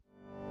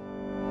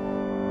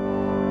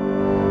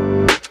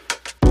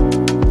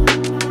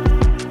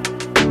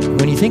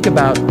think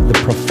about the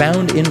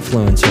profound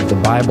influence of the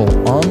Bible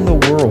on the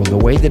world, the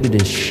way that it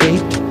has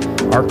shaped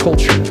our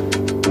culture,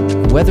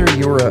 whether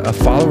you're a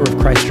follower of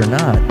Christ or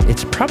not,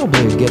 it's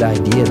probably a good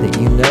idea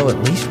that you know at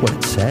least what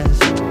it says.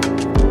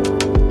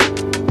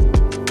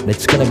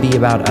 It's going to be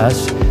about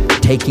us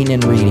taking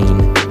and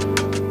reading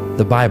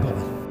the Bible.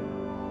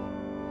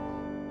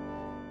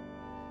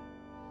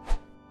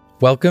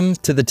 Welcome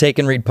to the Take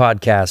and Read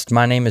podcast.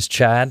 My name is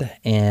Chad,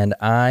 and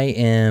I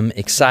am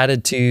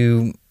excited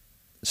to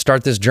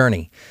start this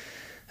journey.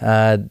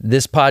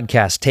 This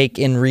podcast, Take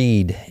and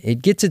Read,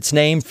 it gets its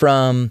name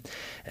from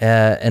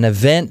an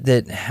event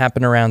that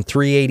happened around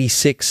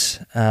 386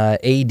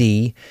 AD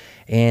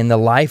in the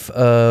life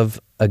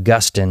of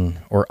Augustine,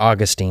 or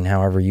Augustine,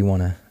 however you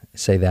want to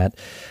say that.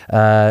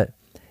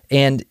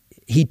 And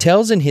he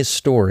tells in his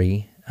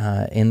story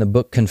in the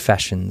book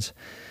Confessions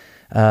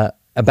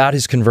about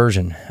his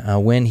conversion,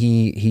 when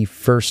he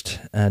first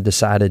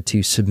decided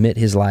to submit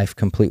his life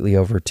completely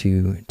over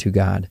to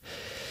God.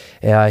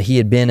 He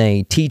had been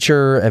a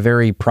teacher, a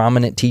very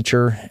prominent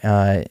teacher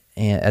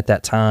at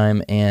that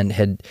time, and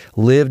had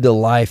lived a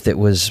life that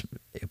was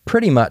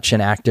pretty much an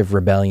active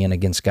rebellion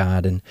against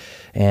God,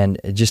 and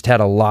just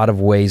had a lot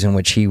of ways in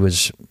which he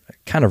was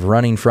kind of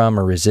running from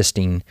or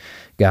resisting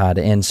God.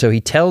 And so he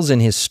tells in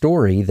his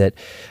story that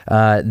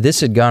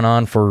this had gone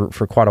on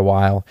for quite a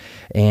while,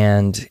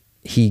 and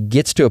he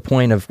gets to a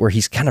point of where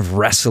he's kind of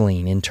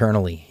wrestling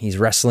internally. He's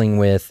wrestling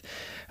with,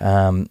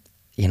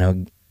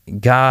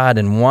 God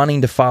and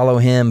wanting to follow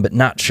him, but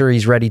not sure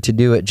he's ready to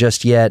do it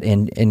just yet,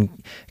 and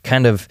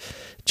kind of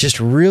just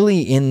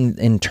really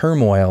in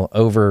turmoil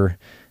over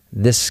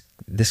this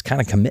kind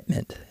of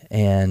commitment.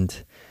 And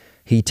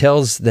he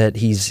tells that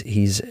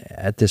he's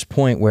at this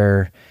point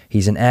where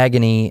he's in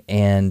agony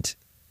and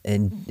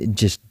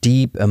just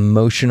deep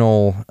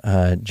emotional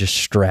just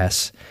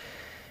stress.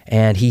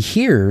 And he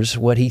hears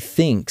what he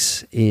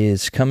thinks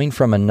is coming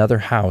from another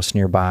house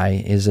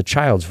nearby is a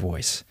child's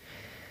voice.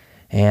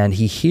 And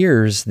he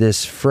hears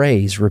this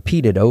phrase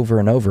repeated over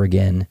and over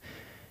again.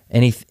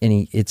 And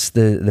it's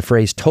the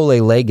phrase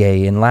tolle lege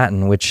in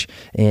Latin, which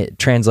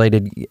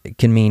translated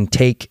can mean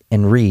take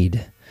and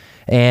read.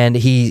 And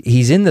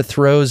he's in the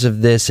throes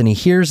of this, and he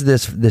hears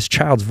this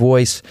child's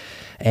voice,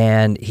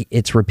 and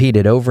it's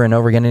repeated over and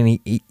over again. And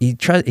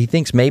he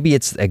thinks maybe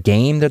it's a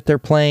game that they're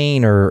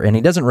playing, and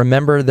he doesn't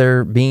remember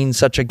there being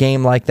such a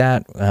game like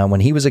that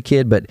when he was a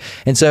kid.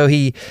 And so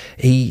he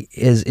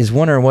is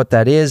wondering what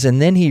that is, and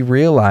then he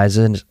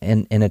realizes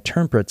and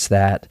interprets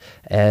that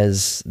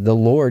as the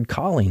Lord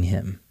calling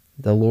him,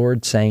 the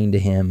Lord saying to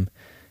him,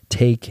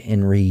 "Take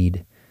and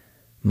read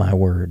my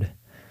word."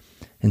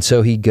 And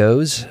so he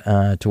goes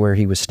to where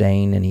he was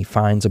staying, and he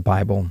finds a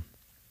Bible,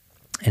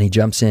 and he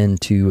jumps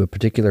into a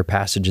particular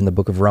passage in the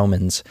book of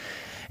Romans,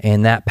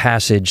 and that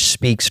passage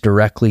speaks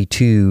directly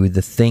to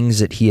the things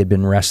that he had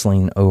been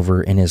wrestling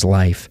over in his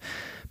life,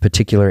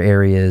 particular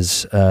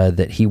areas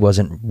that he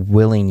wasn't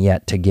willing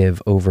yet to give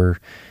over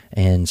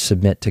and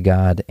submit to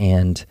God.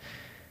 And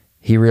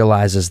he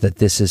realizes that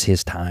this is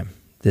his time.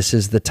 This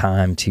is the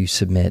time to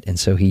submit, and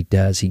so he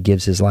does. He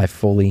gives his life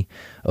fully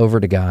over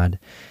to God.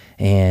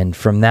 And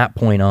from that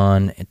point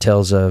on, it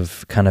tells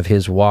of kind of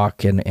his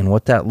walk and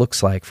what that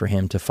looks like for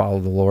him to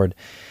follow the Lord.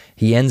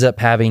 He ends up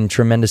having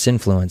tremendous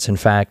influence. In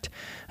fact,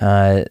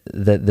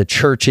 the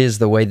church is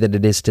the way that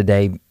it is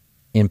today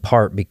in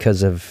part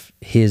because of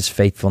his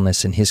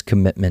faithfulness and his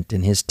commitment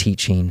and his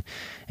teaching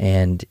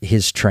and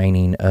his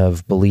training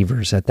of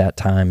believers at that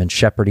time and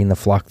shepherding the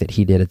flock that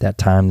he did at that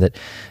time, that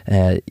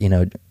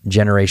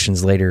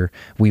generations later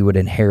we would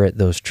inherit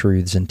those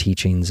truths and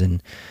teachings,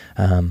 and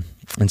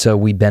so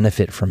we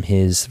benefit from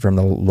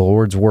the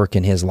Lord's work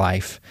in his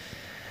life.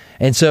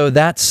 And so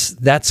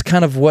that's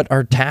kind of what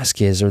our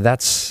task is, or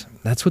that's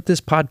what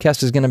this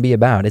podcast is going to be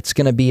about. It's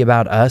going to be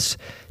about us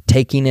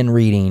taking and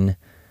reading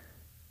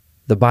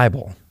the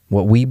Bible,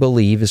 what we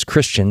believe as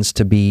Christians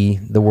to be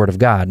the Word of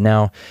God.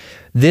 Now,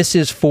 this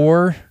is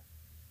for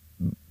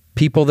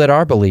people that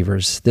are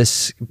believers.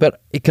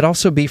 But it could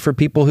also be for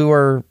people who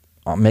are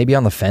maybe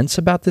on the fence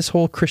about this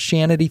whole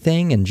Christianity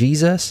thing and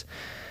Jesus.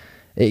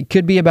 It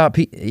could be about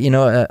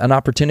an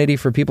opportunity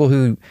for people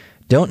who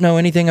don't know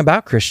anything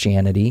about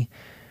Christianity,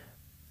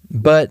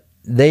 but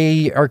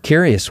they are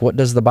curious. What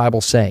does the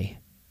Bible say?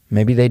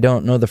 Maybe they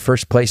don't know the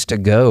first place to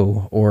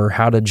go or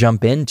how to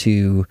jump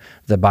into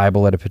the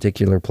Bible at a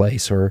particular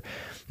place. Or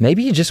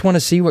maybe you just want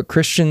to see what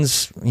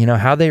Christians,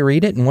 how they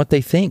read it and what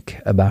they think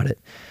about it.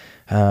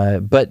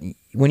 But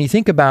when you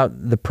think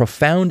about the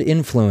profound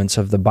influence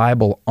of the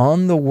Bible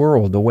on the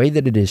world, the way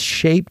that it has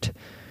shaped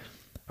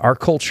our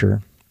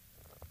culture,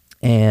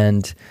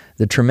 and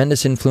the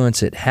tremendous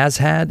influence it has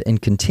had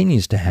and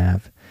continues to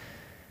have,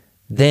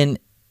 then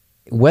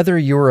whether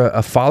you're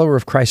a follower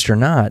of Christ or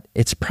not,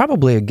 it's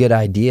probably a good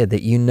idea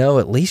that you know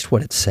at least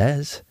what it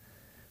says,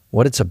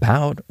 what it's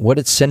about, what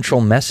its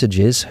central message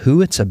is,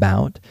 who it's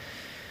about.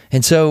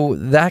 And so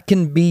that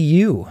can be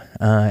you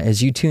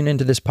as you tune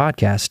into this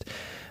podcast.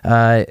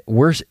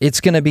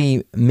 It's going to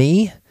be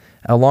me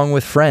along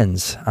with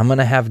friends. I'm going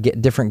to have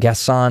different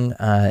guests on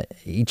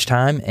each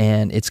time,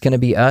 and it's going to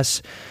be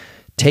us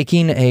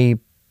taking a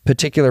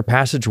particular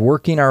passage,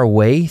 working our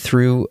way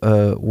through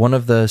one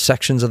of the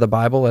sections of the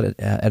Bible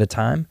at a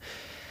time,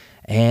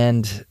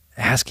 and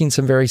asking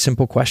some very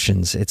simple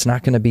questions. It's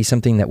not going to be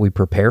something that we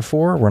prepare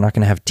for. We're not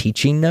going to have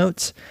teaching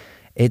notes.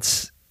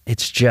 It's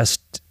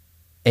just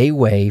a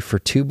way for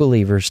two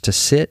believers to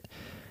sit,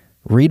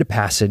 read a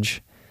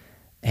passage,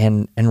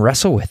 and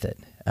wrestle with it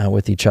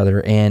with each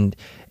other. And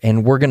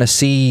we're going to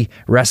see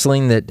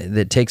wrestling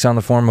that takes on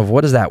the form of,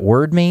 what does that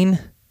word mean?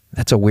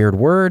 That's a weird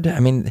word.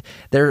 I mean,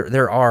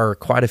 there are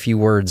quite a few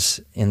words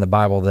in the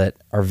Bible that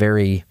are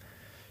very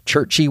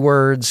churchy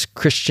words,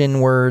 Christian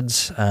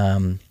words,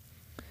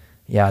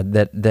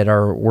 that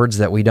are words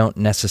that we don't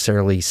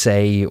necessarily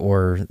say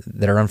or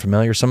that are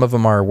unfamiliar. Some of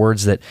them are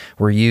words that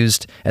were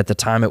used at the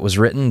time it was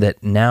written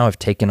that now have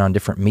taken on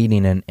different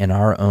meaning in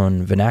our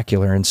own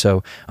vernacular. And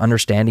so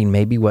understanding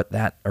maybe what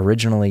that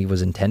originally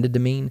was intended to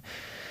mean.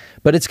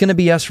 But it's going to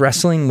be us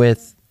wrestling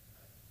with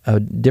a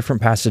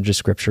different passage of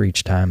Scripture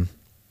each time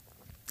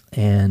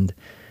and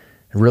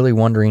really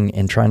wondering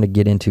and trying to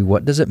get into,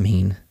 what does it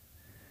mean?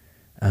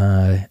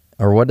 Or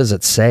what does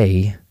it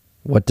say?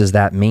 What does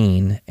that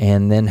mean?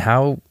 And then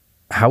how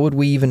would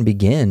we even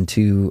begin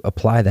to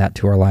apply that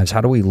to our lives?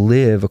 How do we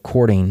live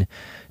according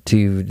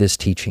to this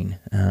teaching?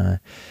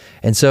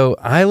 And so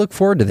I look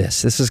forward to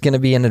this. This is going to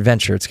be an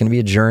adventure. It's going to be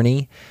a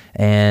journey,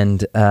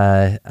 and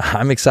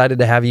I'm excited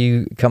to have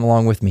you come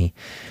along with me.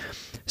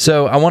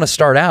 So I want to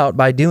start out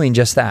by doing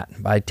just that,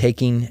 by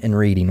taking and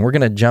reading. We're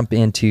going to jump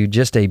into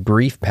just a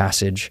brief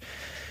passage,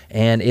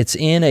 and it's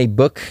in a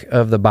book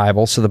of the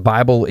Bible. So the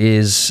Bible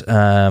is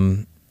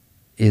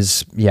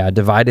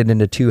divided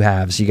into two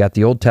halves. You got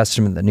the Old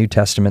Testament, the New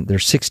Testament.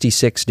 There's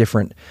 66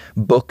 different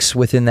books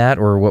within that,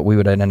 or what we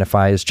would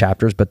identify as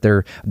chapters, but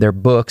they're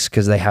books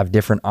because they have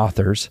different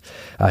authors,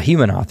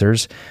 human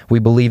authors. We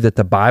believe that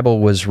the Bible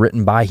was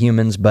written by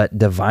humans, but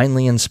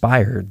divinely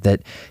inspired,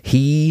 that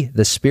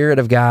the Spirit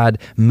of God,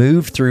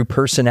 moved through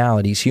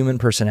personalities, human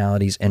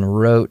personalities, and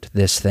wrote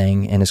this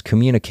thing and has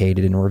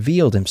communicated and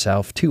revealed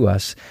himself to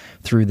us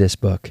through this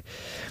book.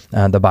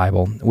 The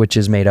Bible, which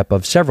is made up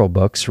of several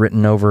books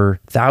written over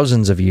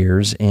thousands of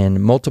years in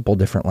multiple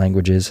different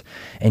languages,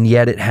 and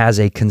yet it has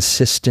a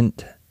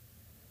consistent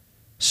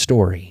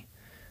story,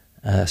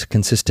 a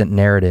consistent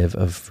narrative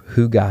of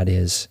who God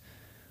is,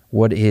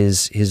 what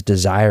His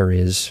desire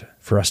is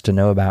for us to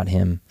know about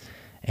Him,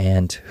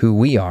 and who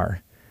we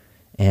are,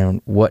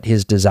 and what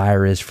His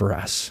desire is for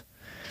us.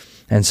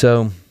 And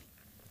so,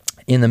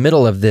 in the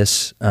middle of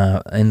this,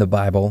 in the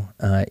Bible,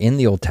 in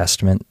the Old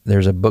Testament,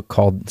 there's a book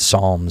called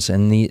Psalms,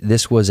 and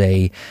this was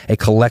a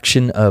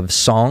collection of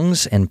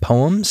songs and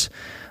poems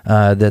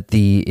that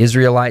the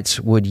Israelites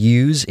would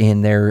use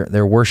in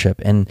their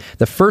worship. And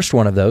the first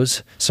one of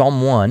those,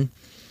 Psalm 1,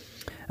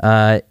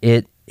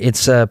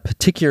 it's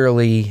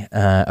particularly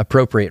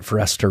appropriate for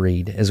us to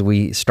read as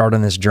we start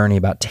on this journey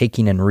about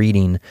taking and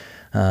reading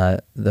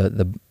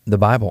the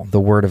Bible,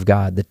 the Word of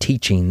God, the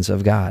teachings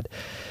of God.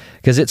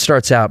 Because it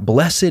starts out,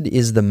 "Blessed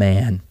is the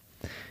man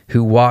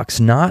who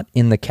walks not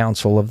in the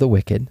counsel of the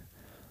wicked,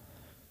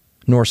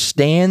 nor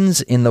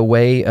stands in the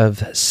way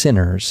of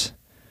sinners,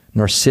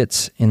 nor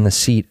sits in the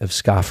seat of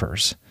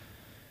scoffers.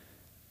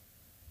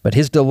 But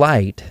his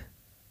delight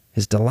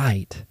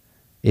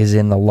is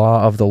in the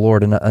law of the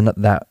Lord." And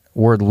that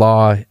word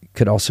law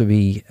could also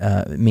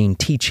mean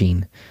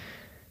teaching.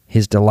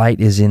 His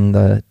delight is in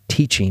the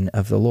teaching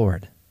of the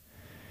Lord.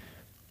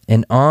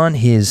 And on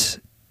his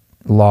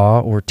law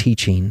or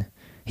teaching,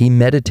 he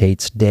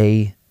meditates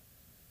day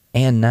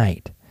and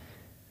night.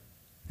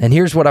 And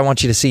here's what I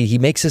want you to see. He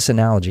makes this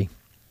analogy,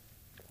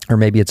 or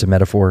maybe it's a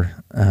metaphor.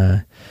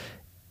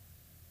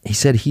 He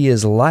said he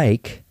is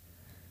like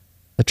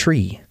a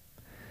tree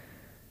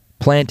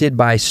planted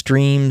by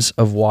streams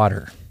of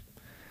water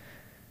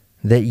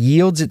that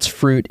yields its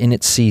fruit in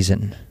its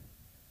season,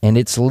 and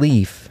its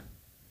leaf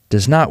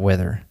does not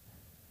wither.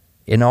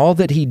 In all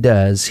that he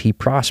does, he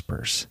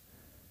prospers.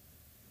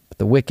 But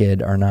the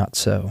wicked are not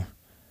so,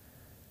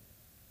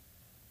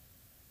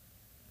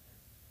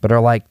 but are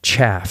like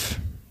chaff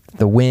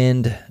the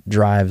wind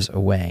drives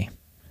away.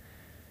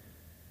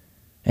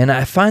 And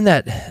I find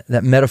that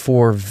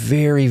metaphor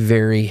very,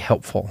 very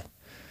helpful,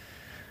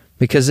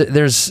 because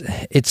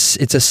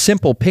it's a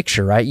simple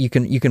picture, right? You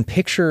can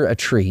picture a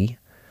tree,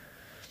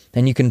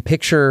 and you can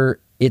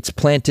picture it's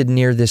planted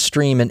near this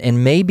stream,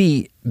 and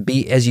maybe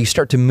as you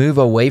start to move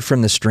away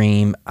from the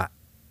stream,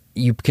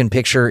 you can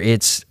picture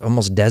it's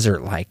almost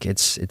desert-like.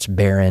 It's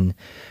barren,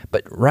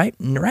 but right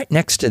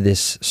next to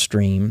this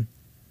stream,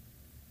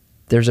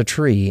 there's a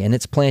tree, and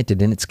it's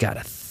planted, and it's got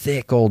a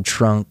thick old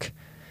trunk.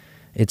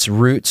 Its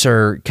roots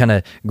are kind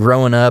of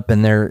growing up,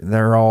 and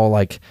they're all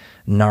like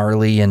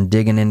gnarly and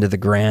digging into the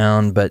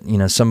ground, but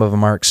some of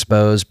them are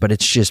exposed, but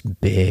it's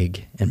just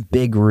big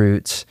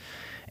roots,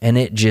 and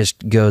it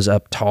just goes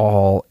up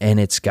tall, and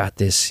it's got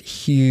this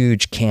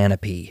huge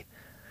canopy,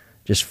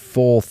 just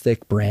full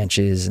thick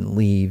branches and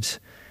leaves,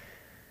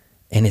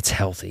 and it's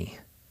healthy.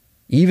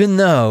 Even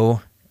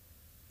though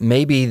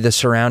maybe the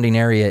surrounding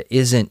area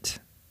isn't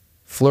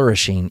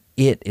flourishing,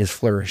 it is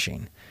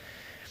flourishing.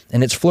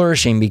 And it's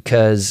flourishing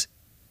because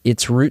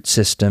its root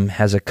system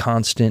has a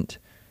constant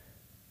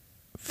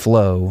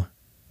flow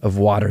of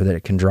water that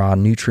it can draw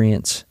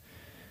nutrients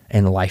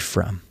and life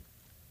from.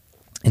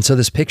 And so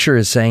this picture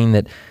is saying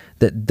that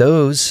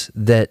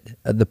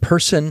the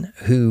person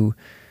who,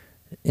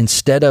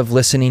 instead of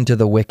listening to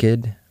the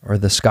wicked or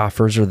the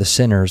scoffers or the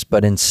sinners,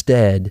 but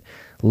instead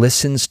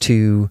listens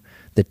to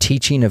the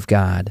teaching of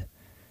God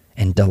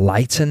and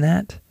delights in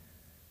that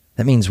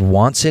means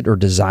wants it or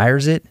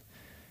desires it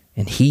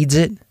and heeds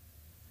it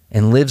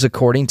and lives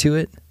according to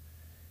it,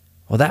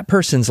 well, that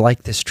person's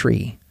like this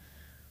tree.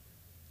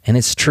 And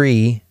its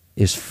tree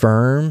is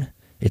firm,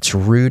 it's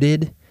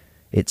rooted,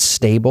 it's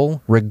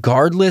stable,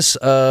 regardless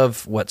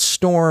of what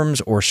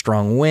storms or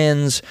strong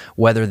winds,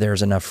 whether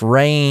there's enough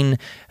rain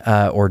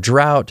or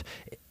drought.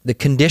 The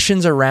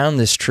conditions around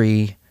this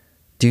tree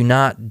do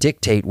not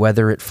dictate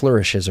whether it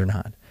flourishes or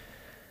not,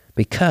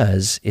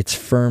 because it's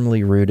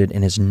firmly rooted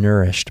and is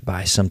nourished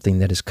by something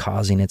that is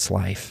causing its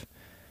life.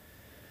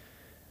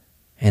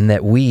 And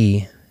that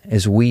we,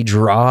 as we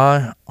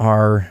draw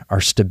our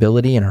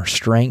stability and our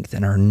strength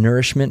and our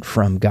nourishment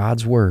from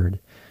God's Word,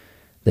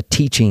 the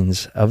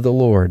teachings of the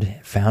Lord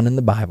found in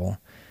the Bible,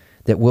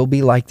 that we'll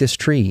be like this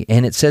tree.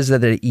 And it says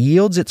that it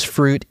yields its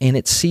fruit in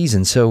its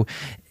season. So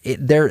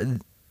it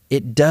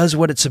does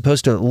what it's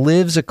supposed to. It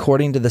lives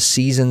according to the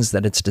seasons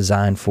that it's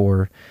designed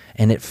for,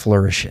 and it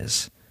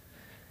flourishes.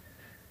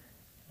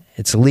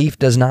 Its leaf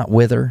does not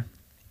wither.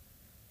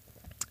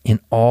 In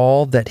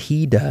all that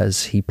he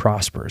does, he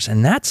prospers.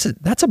 And that's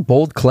a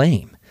bold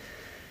claim,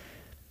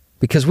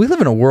 because we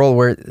live in a world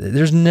where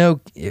there's no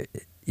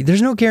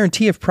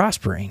guarantee of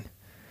prospering.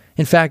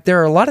 In fact, there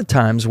are a lot of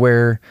times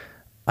where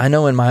I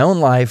know in my own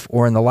life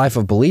or in the life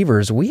of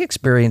believers, we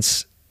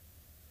experience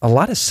a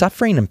lot of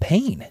suffering and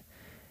pain.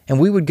 And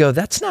we would go,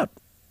 that's not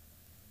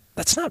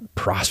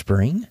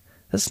prospering.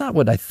 That's not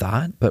what I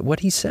thought. But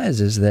what he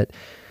says is that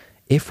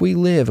if we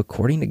live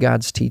according to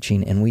God's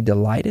teaching and we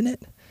delight in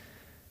it,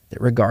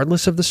 that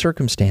regardless of the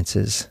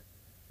circumstances,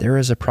 there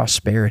is a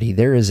prosperity,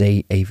 there is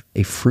a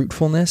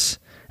fruitfulness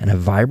and a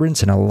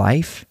vibrance and a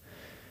life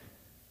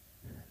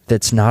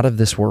that's not of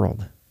this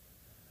world.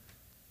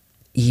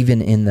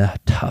 Even in the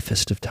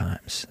toughest of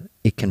times,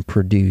 it can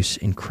produce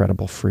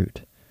incredible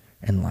fruit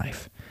and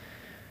life.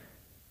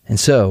 And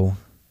so,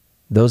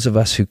 those of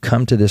us who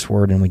come to this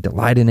word and we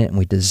delight in it and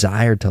we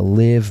desire to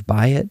live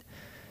by it,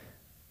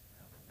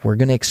 we're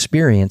going to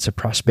experience a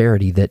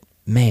prosperity that,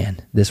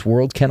 man, this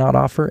world cannot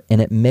offer,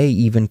 and it may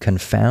even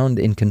confound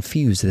and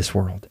confuse this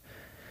world,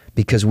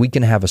 because we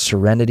can have a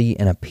serenity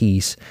and a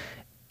peace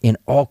in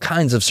all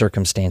kinds of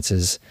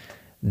circumstances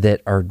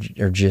that are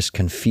just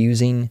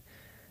confusing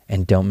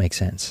and don't make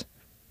sense.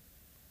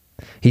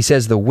 He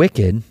says the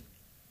wicked,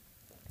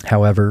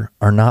 however,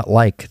 are not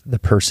like the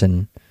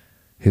person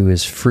who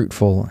is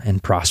fruitful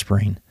and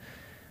prospering,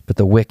 but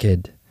the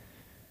wicked,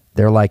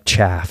 they're like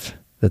chaff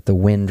that the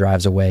wind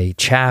drives away.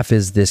 Chaff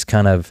is this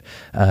kind of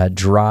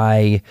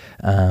dry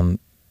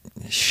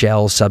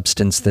shell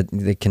substance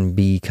that can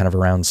be kind of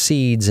around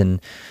seeds.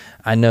 And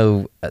I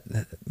know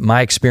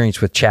my experience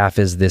with chaff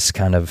is this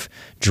kind of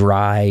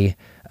dry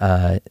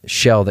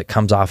shell that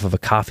comes off of a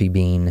coffee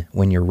bean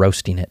when you're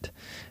roasting it.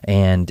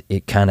 And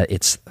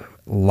it's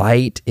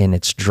light and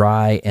it's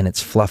dry and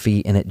it's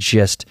fluffy, and it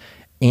just,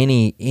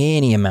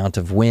 any amount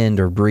of wind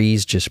or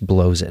breeze just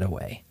blows it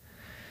away.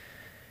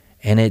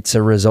 And it's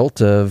a result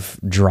of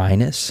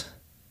dryness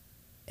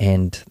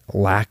and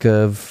lack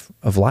of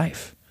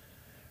life,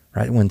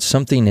 right? When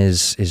something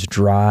is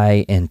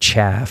dry and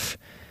chaff,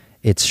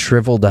 it's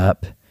shriveled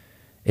up,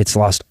 it's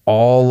lost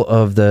all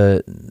of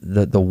the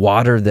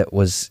water that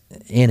was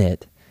in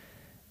it,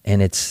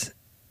 and it's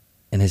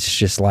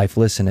just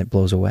lifeless, and it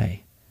blows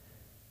away.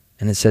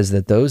 And it says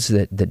that those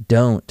that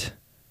don't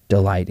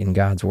delight in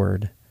God's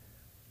word,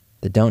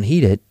 that don't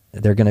heed it,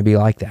 they're going to be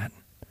like that.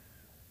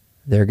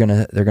 They're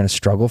gonna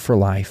struggle for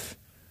life,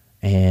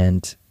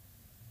 and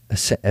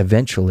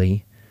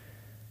eventually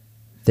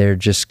they're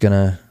just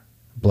gonna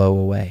blow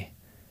away.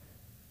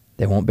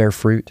 They won't bear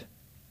fruit.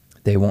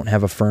 They won't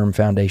have a firm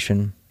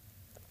foundation,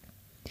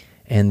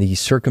 and the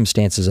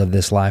circumstances of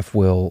this life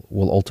will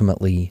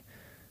ultimately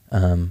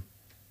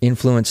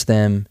influence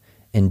them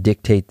and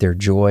dictate their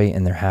joy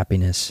and their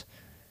happiness.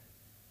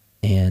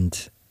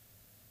 And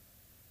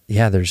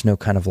yeah, there's no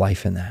kind of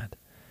life in that.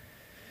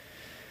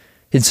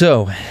 And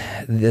so,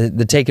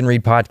 the Take and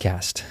Read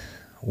podcast,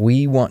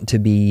 we want to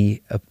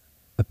be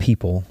a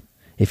people.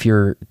 If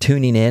you're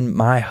tuning in,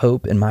 my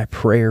hope and my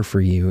prayer for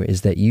you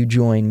is that you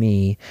join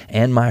me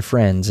and my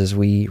friends as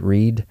we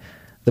read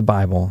the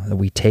Bible, that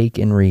we take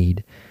and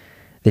read,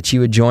 that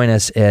you would join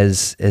us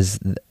as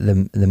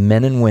the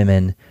men and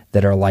women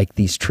that are like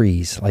these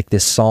trees, like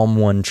this Psalm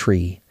 1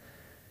 tree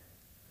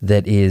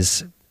that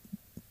is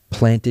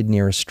planted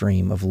near a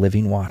stream of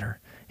living water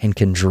and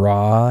can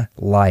draw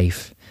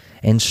life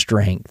and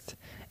strength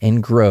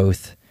and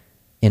growth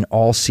in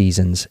all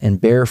seasons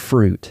and bear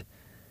fruit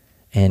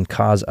and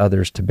cause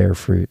others to bear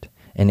fruit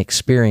and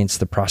experience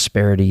the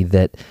prosperity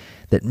that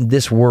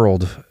this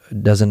world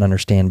doesn't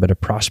understand, but a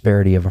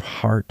prosperity of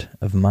heart,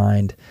 of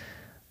mind,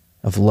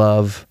 of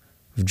love,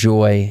 of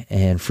joy,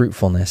 and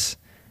fruitfulness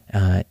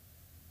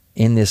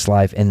in this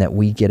life, and that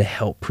we get to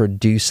help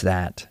produce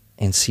that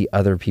and see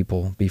other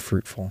people be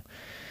fruitful.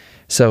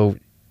 So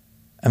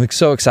I'm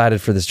so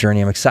excited for this journey.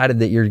 I'm excited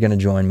that you're going to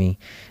join me.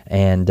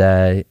 And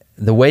the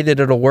way that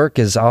it'll work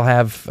is I'll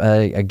have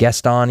a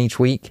guest on each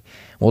week.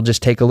 We'll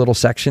just take a little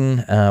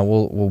section.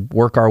 We'll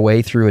work our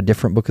way through a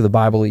different book of the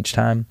Bible each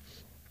time.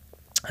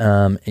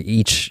 We're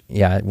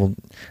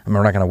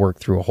not going to work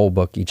through a whole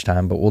book each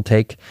time, but we'll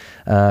take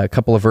a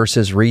couple of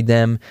verses, read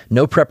them.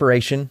 No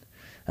preparation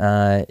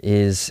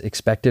is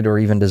expected or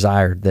even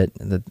desired.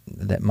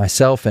 That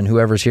myself and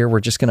whoever's here,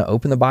 we're just going to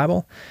open the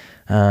Bible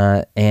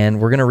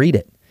and we're going to read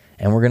it.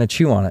 And we're going to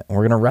chew on it, and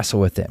we're going to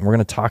wrestle with it, and we're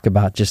going to talk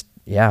about just,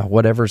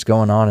 whatever's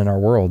going on in our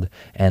world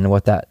and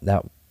what that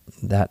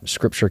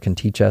scripture can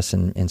teach us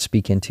and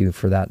speak into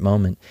for that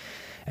moment.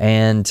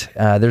 And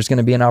there's going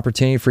to be an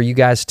opportunity for you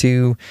guys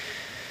to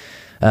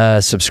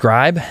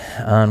subscribe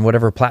on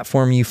whatever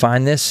platform you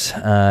find this,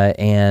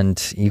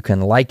 and you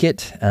can like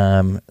it.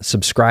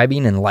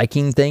 Subscribing and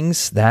liking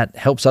things, that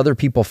helps other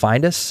people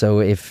find us. So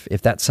if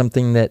that's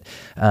something that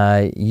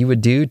you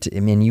would do,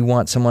 you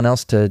want someone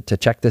else to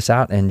check this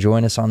out and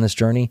join us on this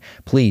journey,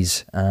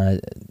 please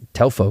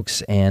tell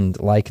folks and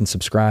like and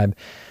subscribe.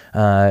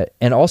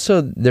 And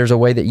also, there's a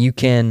way that you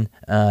can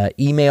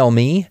email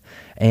me.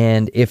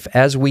 And if,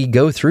 as we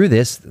go through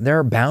this, there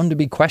are bound to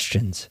be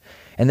questions.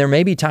 And there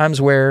may be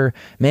times where,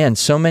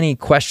 so many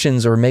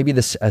questions, or maybe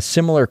a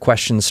similar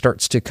question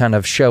starts to kind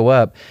of show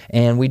up,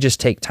 and we just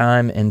take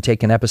time and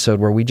take an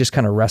episode where we just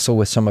kind of wrestle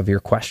with some of your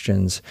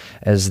questions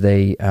as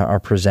they are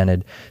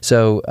presented.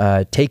 So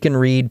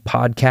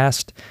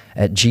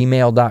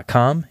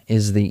takeandreadpodcast@gmail.com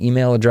is the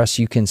email address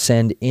you can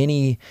send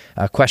any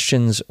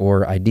questions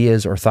or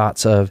ideas or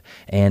thoughts of.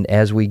 And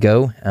as we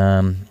go,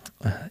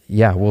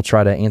 we'll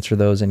try to answer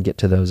those and get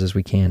to those as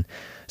we can.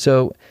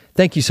 So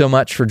thank you so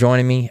much for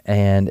joining me,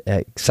 and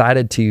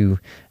excited to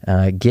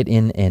get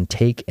in and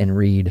take and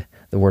read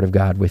the Word of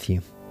God with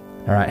you.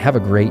 All right, have a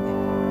great